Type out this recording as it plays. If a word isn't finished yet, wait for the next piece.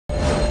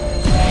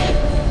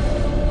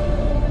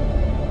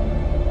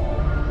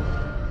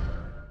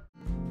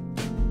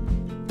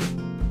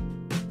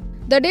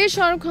The day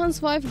Shah Rukh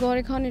Khan's wife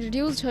Gauri Khan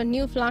introduced her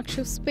new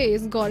flagship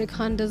space, Gauri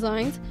Khan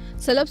Designs,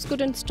 celebs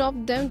couldn't stop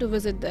them to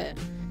visit there.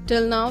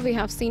 Till now, we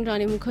have seen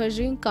Rani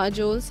Mukherji,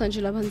 Kajol,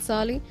 Sanjay Leela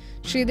Bhansali,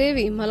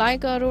 Sridevi,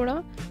 Malaika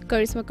Arora,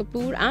 Karisma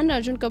Kapoor and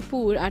Arjun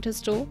Kapoor at his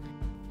store.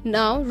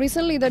 Now,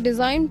 recently the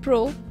Design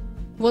Pro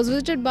was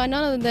visited by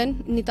none other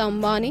than Nita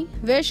Ambani,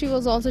 where she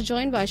was also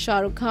joined by Shah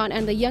Rukh Khan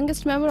and the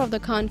youngest member of the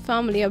Khan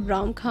family,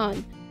 AbRam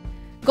Khan.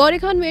 Gauri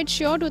Khan made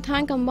sure to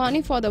thank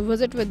Ambani for the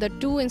visit with the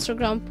two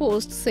Instagram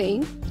posts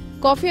saying,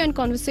 "Coffee and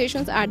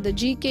conversations at the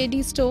GKD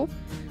store.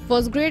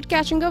 Was great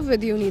catching up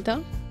with you, Nita."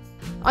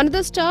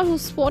 Another star who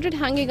spotted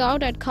hanging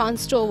out at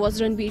Khan's store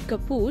was Ranbir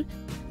Kapoor.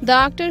 The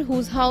actor,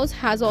 whose house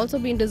has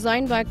also been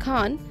designed by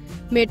Khan,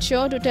 made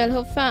sure to tell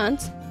her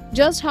fans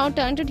just how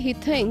talented he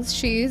thinks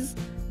she is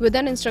with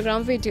an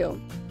Instagram video.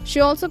 She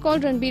also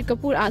called Ranbir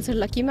Kapoor as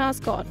her lucky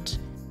mascot.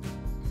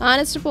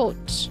 Honest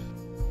report.